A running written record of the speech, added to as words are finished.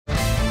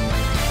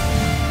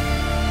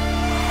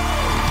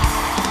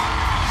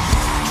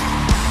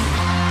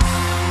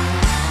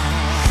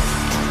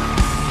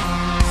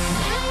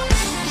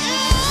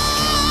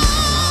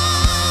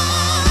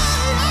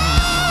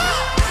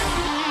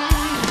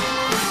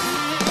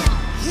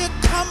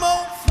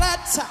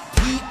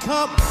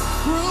come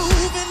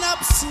grooving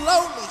up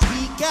slowly.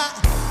 He got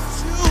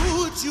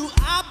juju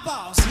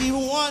eyeballs. He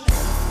won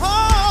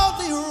all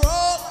the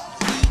rollers.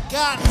 He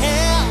got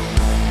hair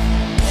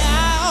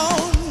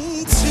down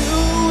to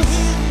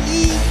his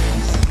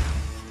knees.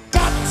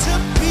 Got to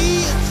be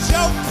a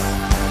joker.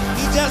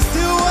 He just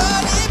do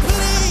what he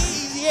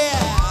please.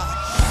 Yeah.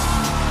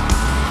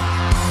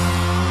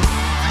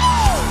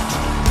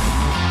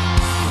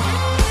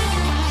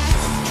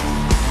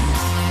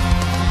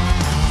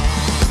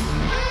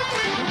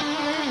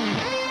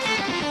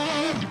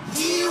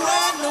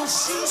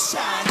 Shoe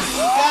shine.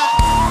 He got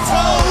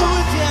toe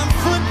jam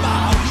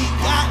football. He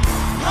got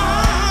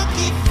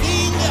monkey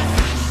fingers.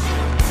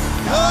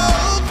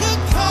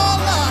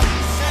 Coca-Cola. He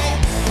say,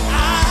 I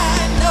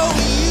know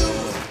you,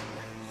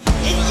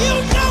 and you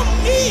know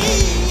me.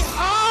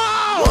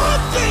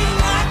 One thing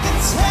I can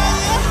tell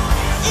you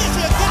is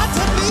you got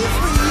to be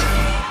free.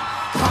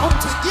 Come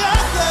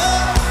together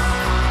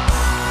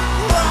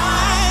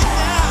right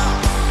now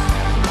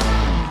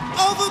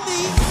over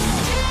me.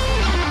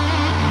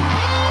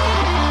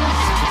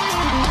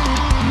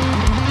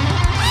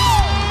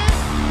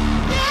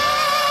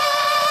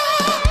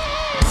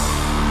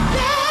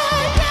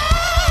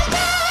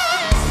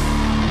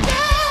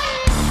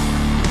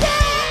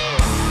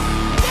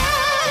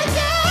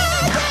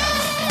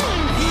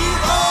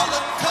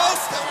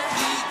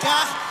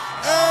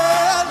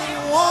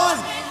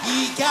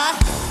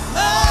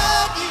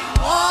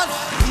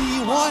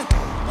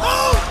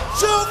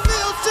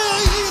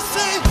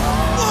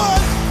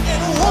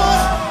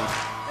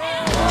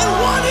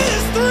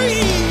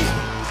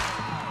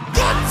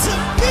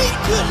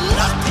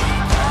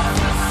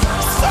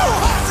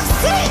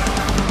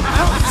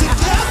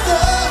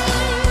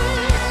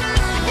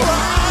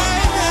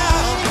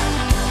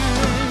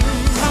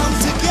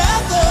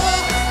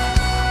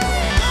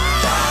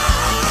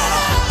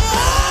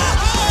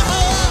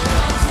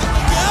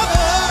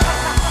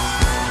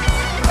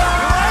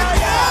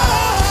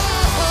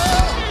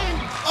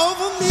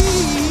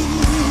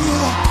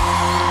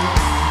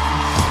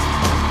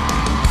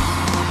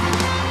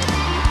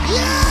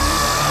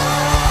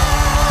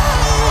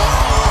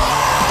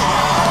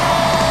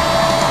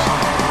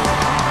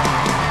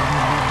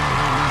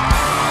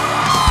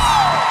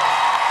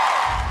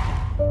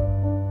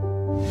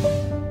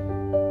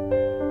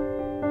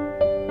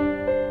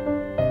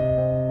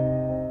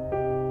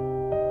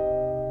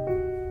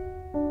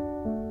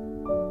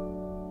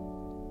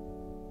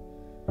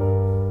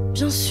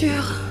 Bien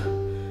sûr,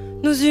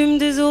 nous eûmes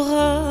des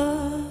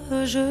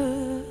orages.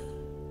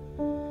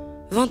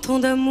 20 ans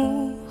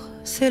d'amour,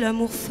 c'est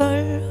l'amour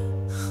folle.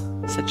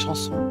 Cette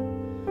chanson.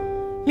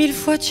 1000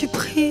 fois tu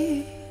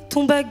pris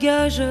ton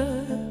bagage.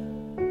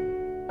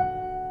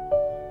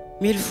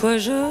 1000 fois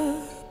je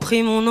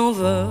pris mon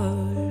envol.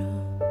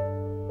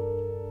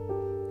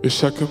 Et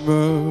chaque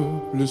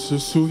meuble se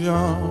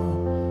souvient,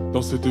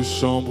 dans cette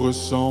chambre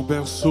sans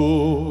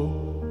berceau,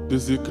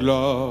 des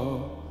éclats,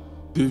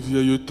 des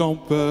vieilles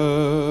tempêtes.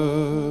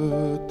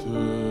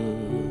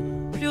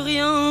 Plus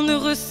rien ne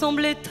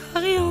ressemblait à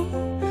rien.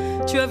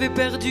 Tu avais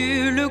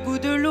perdu le goût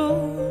de l'eau,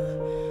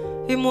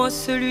 et moi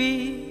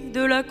celui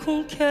de la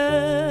conquête.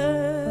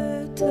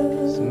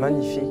 C'est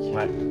magnifique.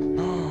 Ouais.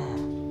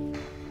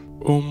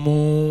 Oh mon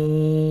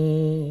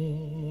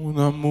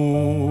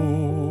amour,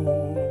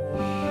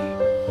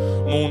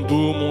 mon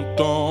doux, mon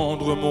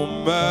tendre, mon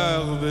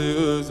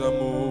merveilleux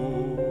amour,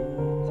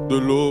 de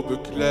l'aube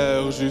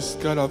claire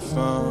jusqu'à la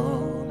fin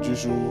du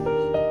jour.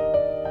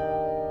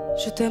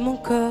 Je t'aime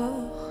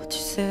encore, tu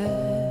sais,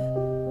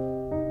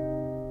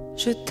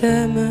 je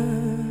t'aime.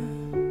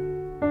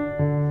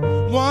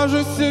 Moi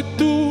je sais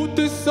tous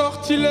tes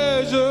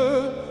sortilèges,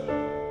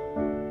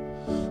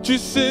 tu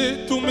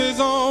sais tous mes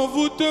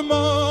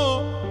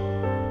envoûtements.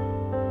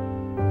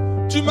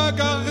 Tu m'as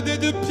gardé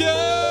de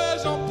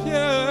piège en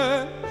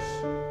piège,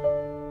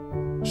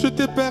 je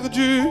t'ai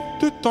perdu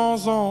de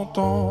temps en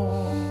temps.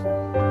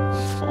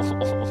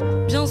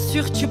 Bien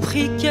sûr tu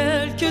pris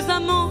quelques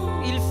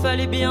amants, il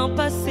fallait bien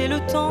passer le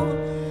temps.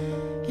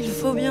 Il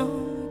faut bien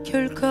que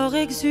le corps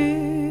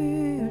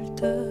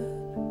exulte.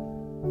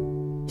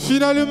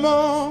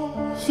 Finalement,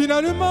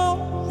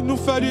 il nous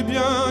fallut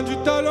bien du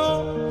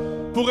talent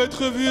pour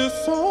être vieux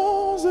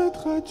sans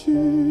être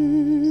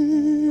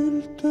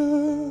adulte.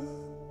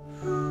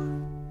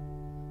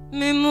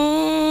 Mais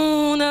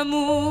mon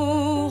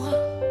amour,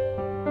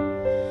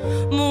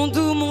 mon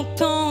doux, mon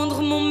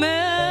tendre, mon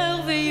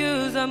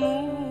merveilleux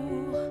amour,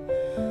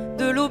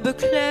 de l'aube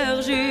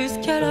claire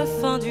jusqu'à la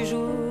fin du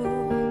jour.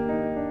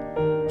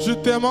 Je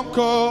t'aime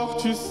encore,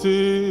 tu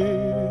sais,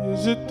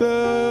 je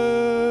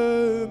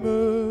t'aime.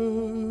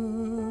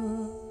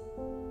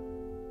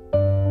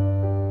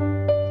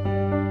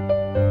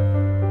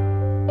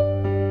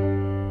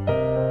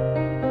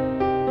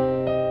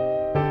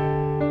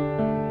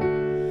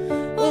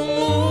 Oh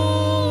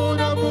mon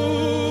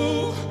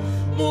amour,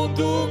 mon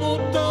doux, mon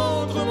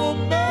tendre, mon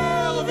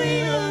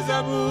merveilleux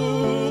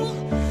amour,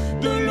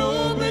 de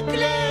l'aube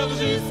claire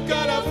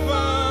jusqu'à la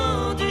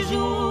fin du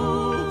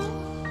jour.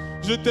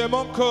 Je t'aime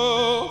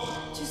encore,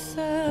 tu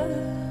sais,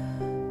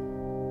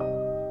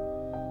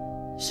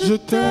 Je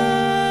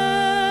t'aime.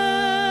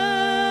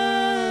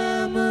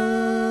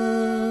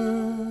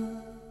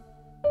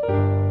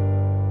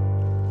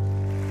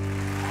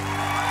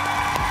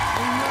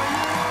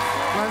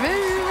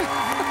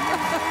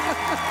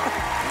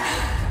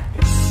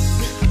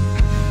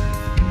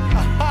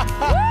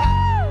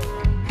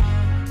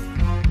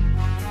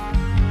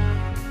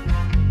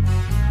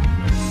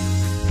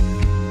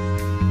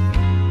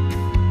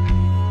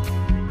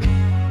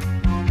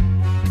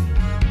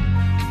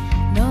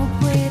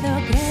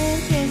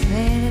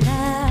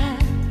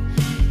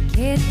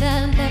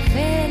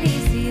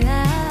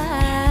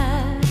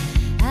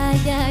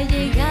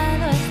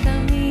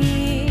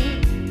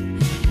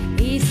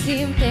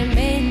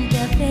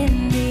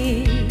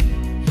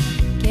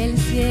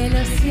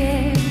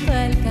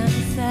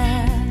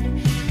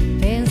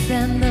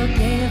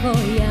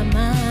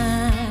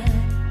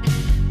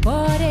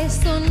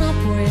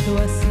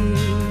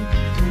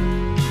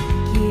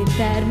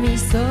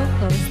 Mis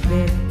ojos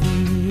de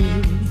ti,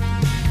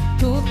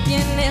 tú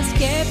tienes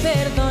que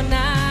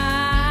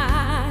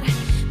perdonar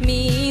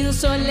mi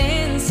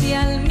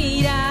insolencia al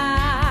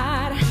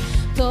mirar.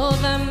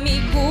 Toda mi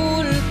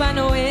culpa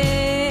no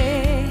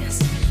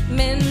es,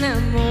 me he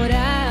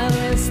enamorado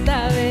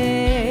esta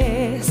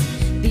vez.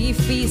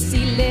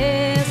 Difícil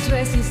es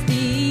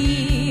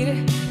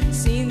resistir,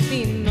 sin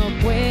ti no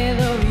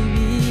puedo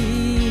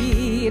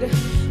vivir,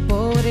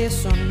 por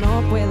eso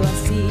no puedo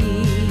así.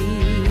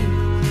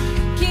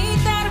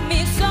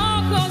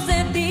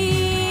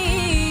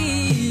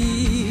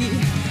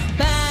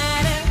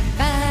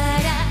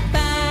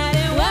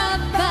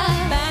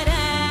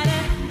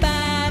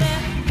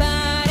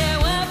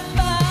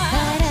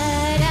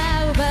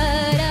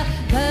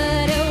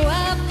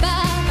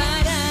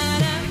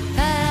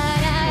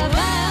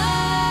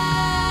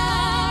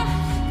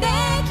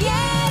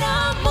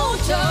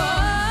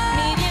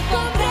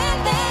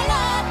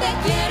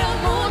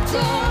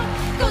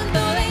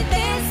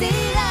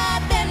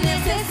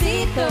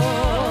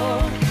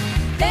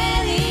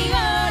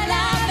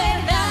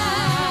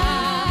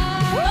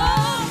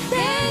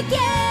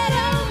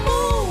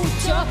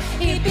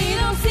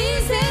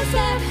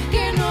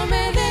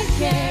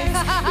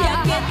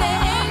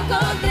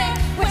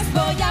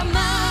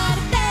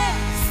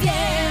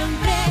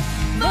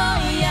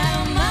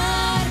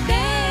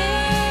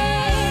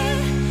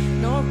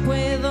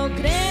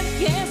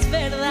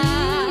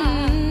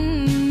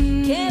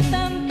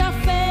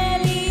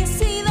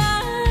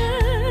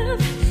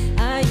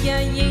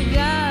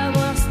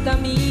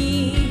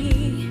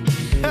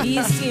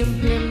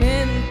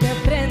 Simplemente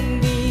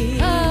aprendí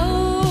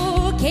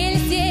que el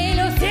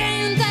cielo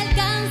siento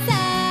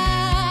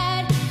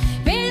alcanzar,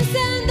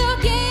 pensando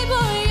que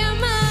voy a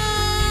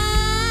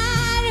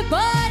amar.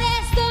 Por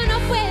esto no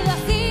puedo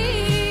así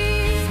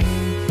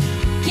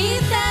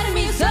quitar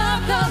mis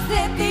ojos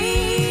de ti.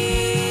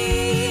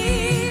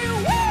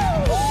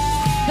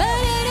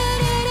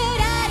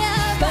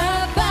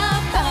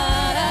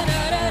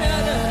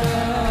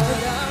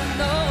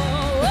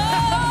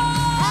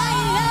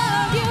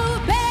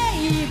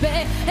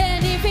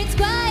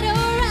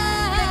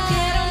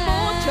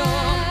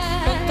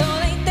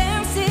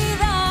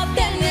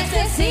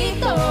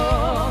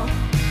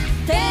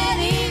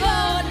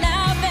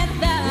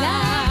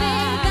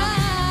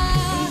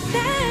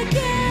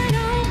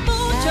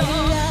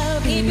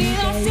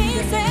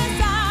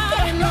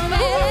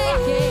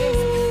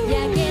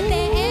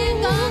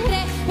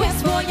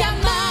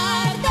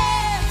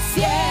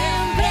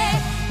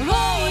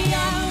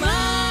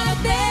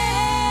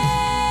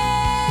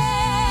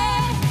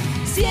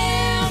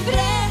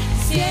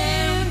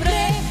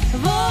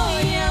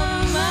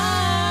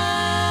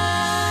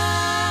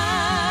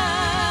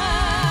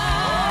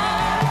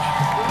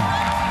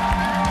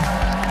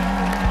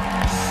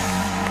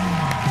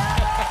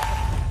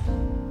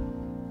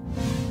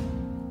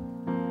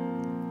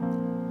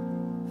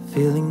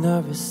 Feeling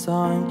nervous,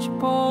 aren't you,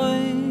 boy?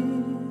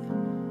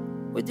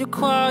 With your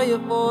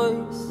quiet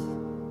voice,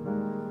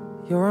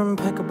 your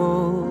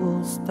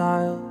impeccable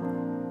style.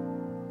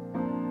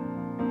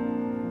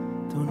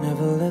 Don't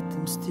ever let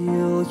them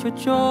steal your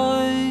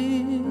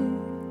joy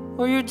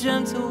or your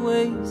gentle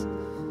ways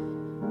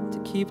to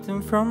keep them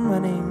from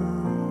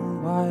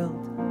running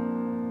wild.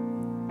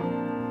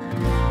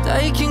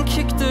 They can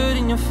kick dirt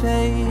in your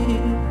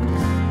face,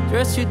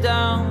 dress you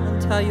down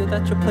and tell you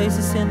that your place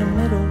is in the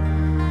middle.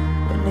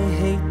 They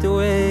hate the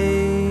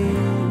way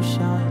you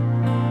shine.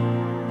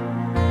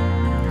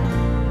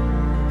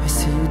 I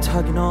see you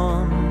tugging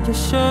on your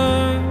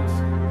shirt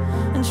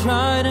and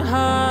try to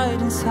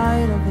hide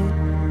inside of it,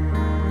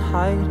 and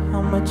hide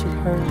how much it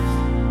hurts.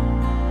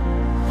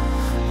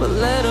 But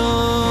let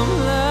them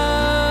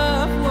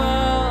laugh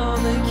while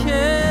they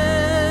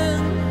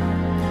can.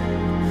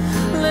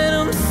 Let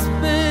them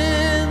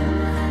spin,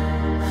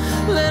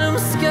 let them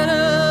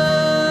scatter.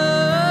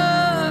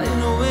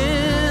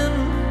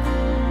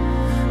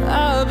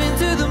 I've been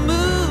to the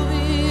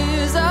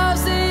movies, I've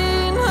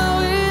seen how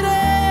it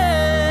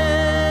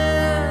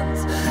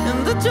ends,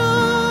 and the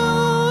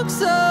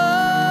jokes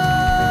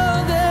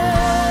are there.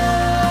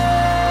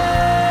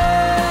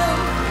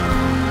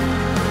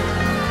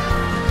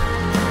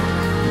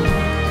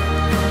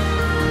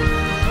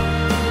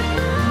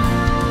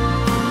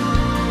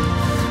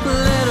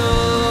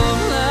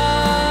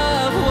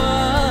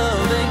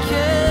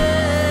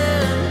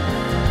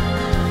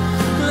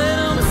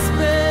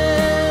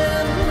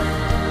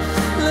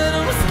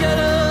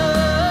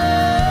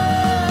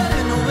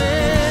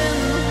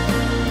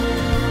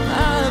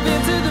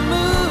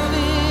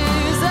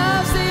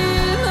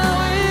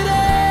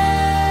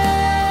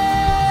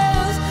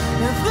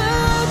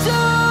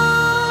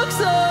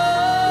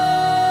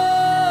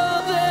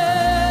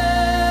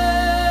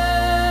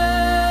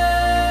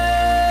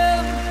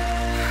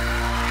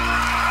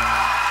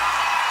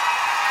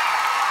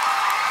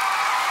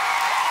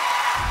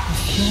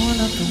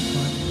 not the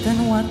one, then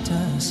what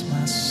does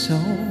my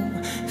soul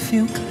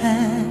feel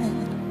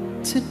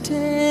glad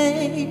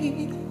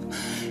today?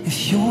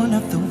 If you're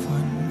not the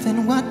one,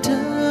 then what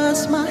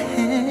does my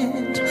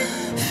hand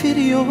fit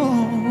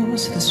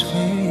yours this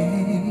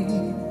way?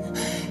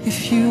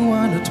 If you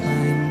are not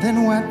mine,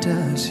 then what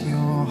does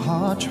your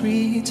heart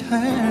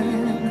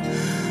return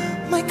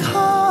my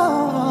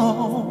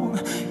call?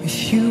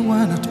 If you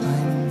are not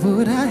mine,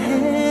 would I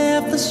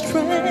have the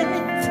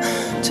strength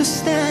to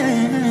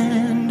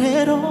stand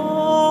at all?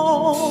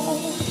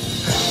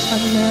 I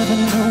never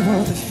know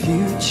what the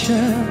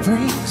future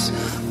brings,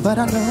 but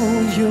I know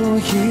you're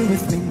here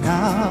with me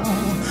now.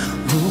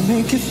 We'll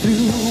make it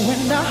through,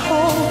 and I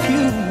hope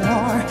you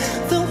are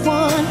the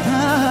one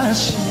I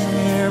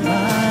share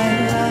my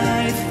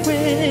life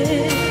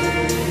with.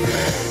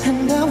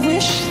 And I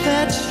wish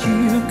that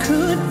you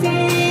could be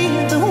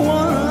the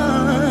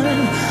one.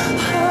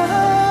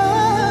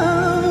 Oh,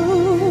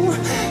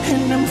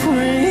 and I'm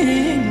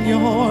praying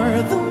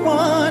you're the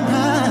one I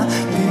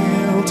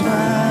build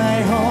my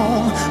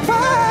home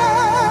with.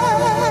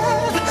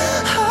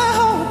 I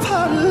hope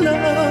I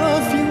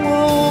love you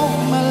all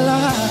my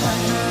life.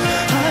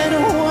 I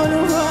don't want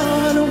to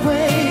run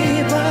away,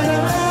 but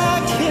I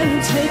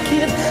can't take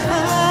it.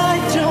 I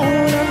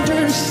don't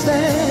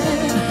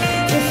understand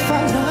if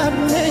I'm not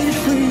made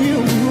for you.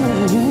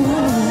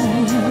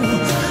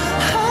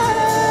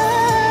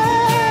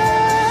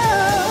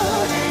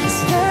 Is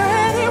there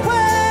any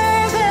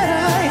way that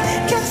I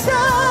can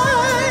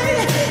stay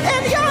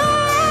in your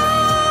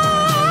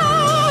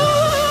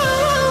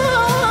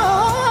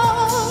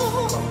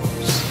arms?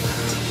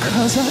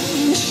 'Cause I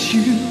miss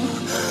you,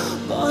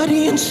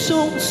 body and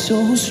soul so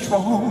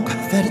strong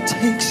that it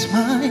takes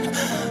my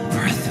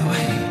breath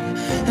away.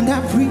 And I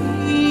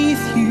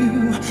breathe you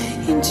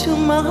into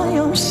my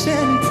arms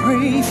and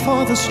pray for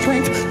the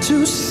strength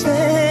to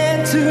stand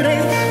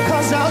today.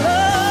 'Cause I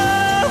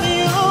love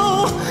you,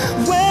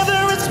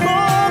 whether it's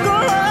wrong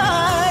or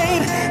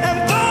right. And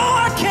though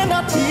I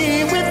cannot be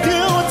with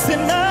you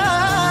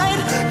tonight,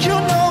 you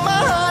know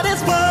my heart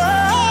is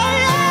by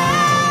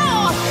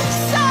your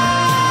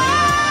side.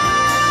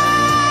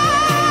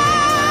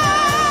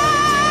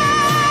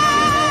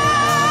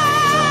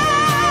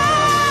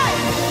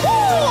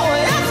 Ooh,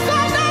 if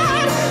I'm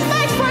not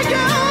made for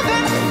you,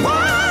 then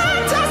why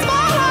does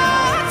my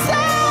heart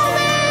tell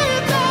me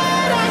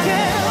that I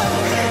am?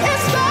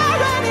 Is there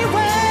any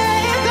way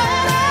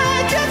that I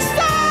can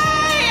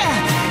stay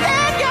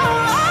in your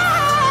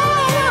arms?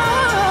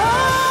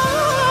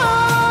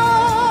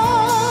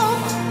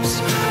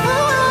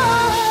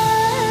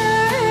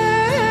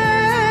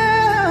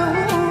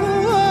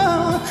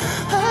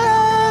 I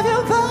love you,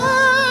 baby.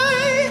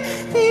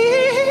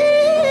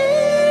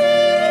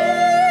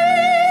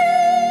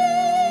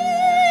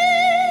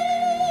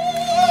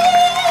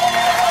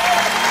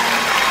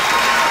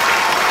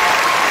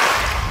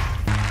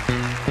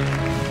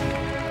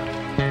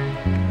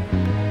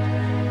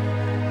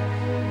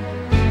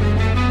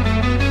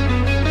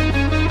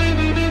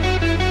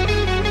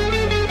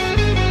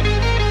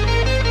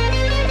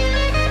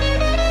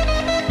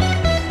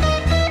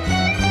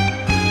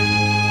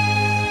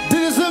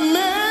 This is a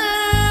man's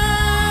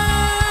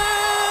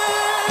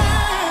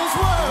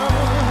world.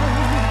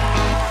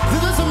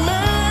 This is a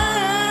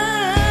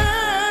man's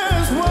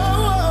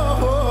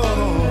world.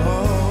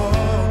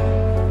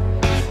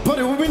 But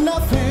it would be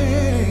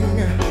nothing,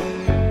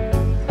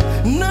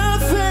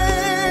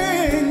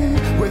 nothing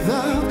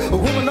without a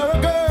woman or a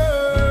girl.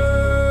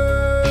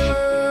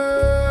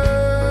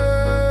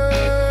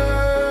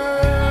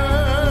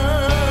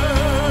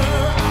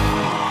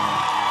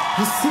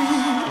 You see,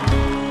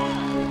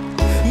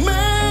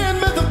 man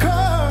made the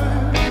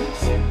cars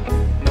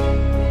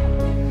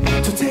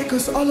to take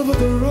us all over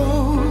the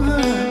road.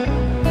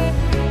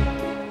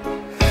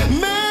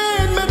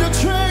 Man made the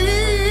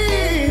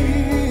train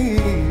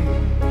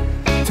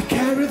to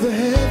carry the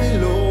heavy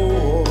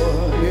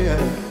load.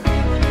 Yeah.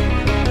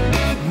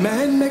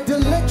 Man made the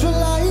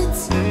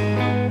electrolytes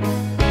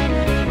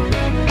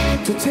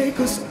to take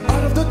us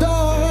out of the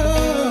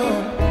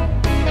dark.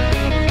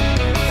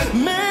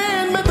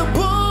 Man made the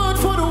boat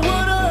for the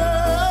water,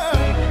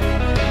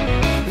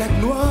 like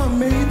Noah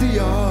made the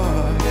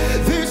ark.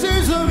 This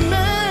is a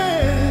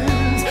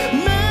man's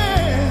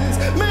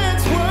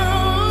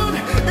world.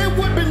 It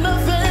would be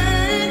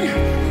nothing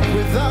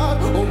without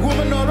a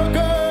woman or a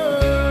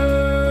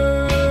girl.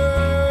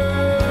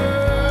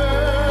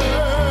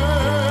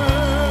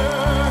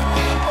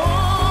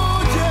 Oh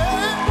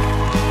yeah.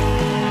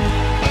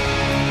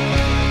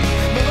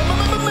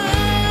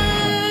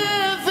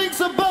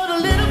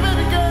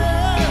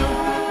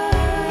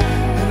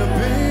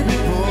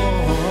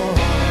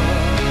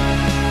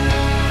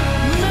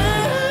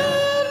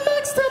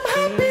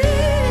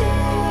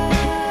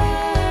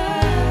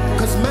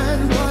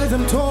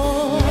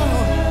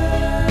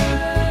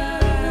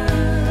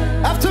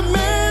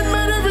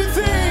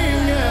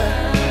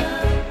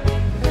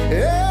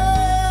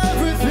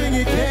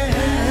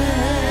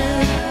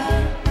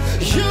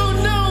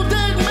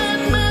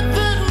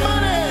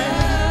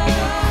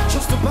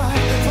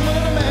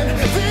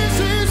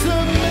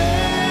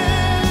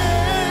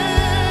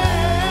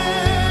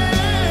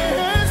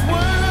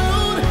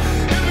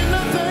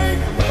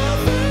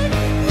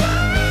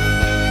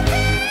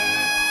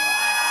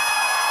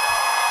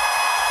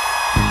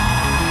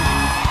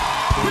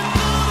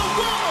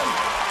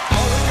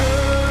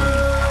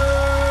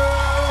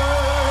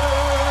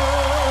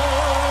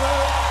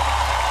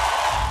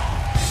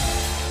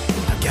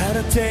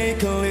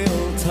 take a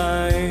little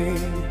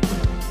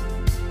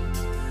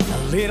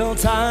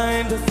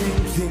time to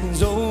think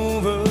things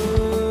over.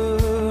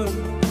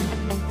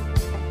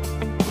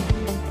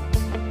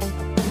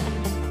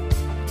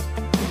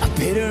 I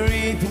better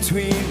read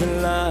between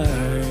the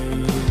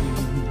lines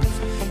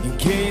in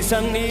case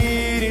I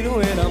need it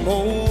when I'm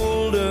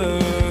older.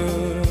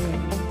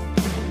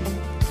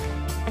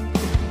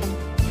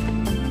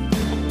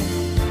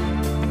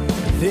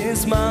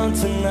 This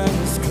mountain I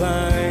must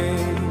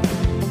climb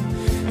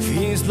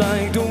feels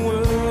like the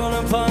world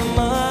upon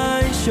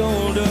my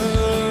shoulder.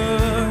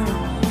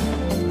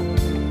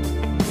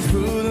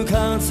 Through the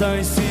clouds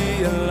I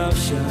see a love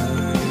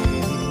shine,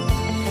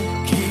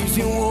 keeps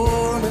you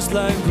warm as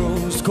life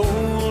grows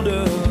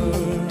colder.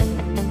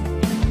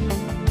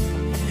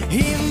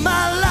 In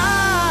my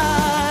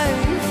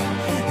life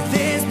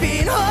there's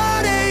been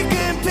heartache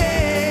and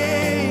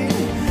pain.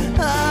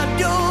 I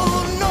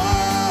don't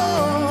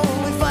know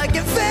if I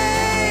can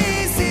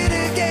face it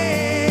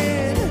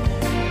again.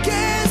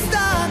 Can't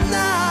stop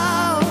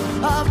now,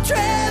 I've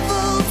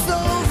traveled so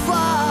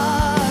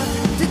far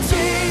to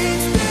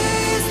change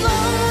this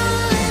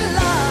lonely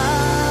life.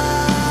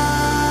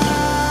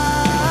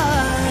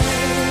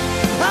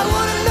 I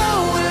wanna know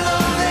what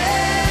love is.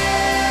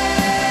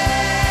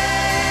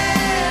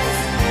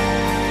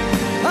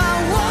 I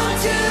want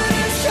you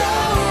to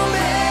show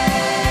me.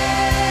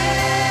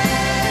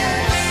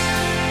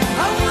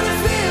 I wanna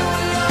feel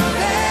what love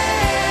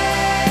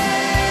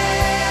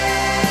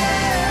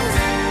is.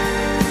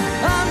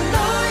 I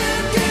know you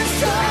can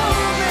show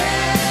me.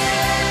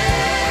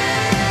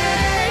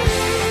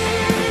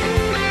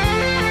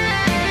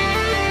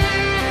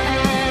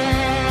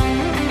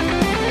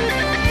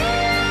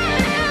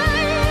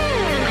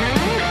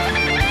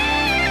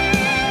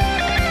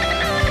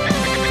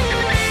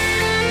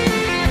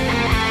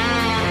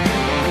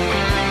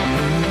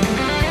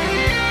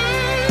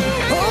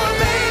 Oh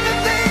baby,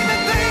 baby,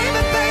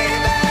 baby,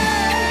 baby.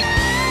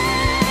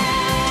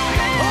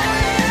 Oh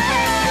yeah.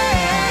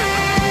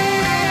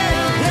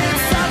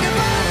 Let's talk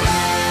about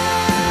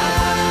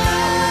love.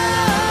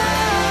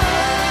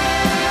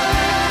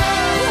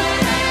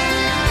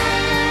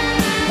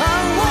 I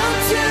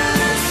want you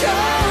to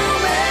show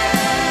me.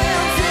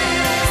 I'm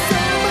feeling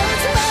so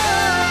much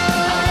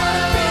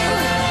love.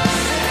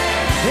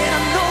 And I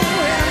know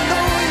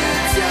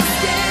you're just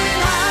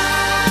getting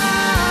high.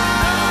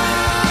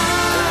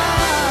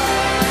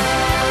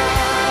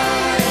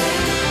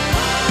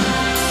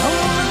 I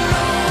wanna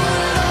know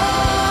what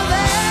love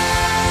is.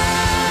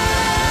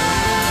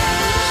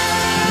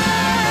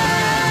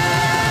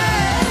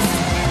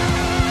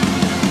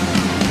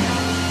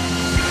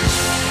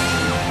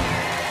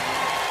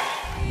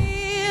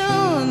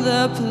 Feel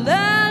the pleasure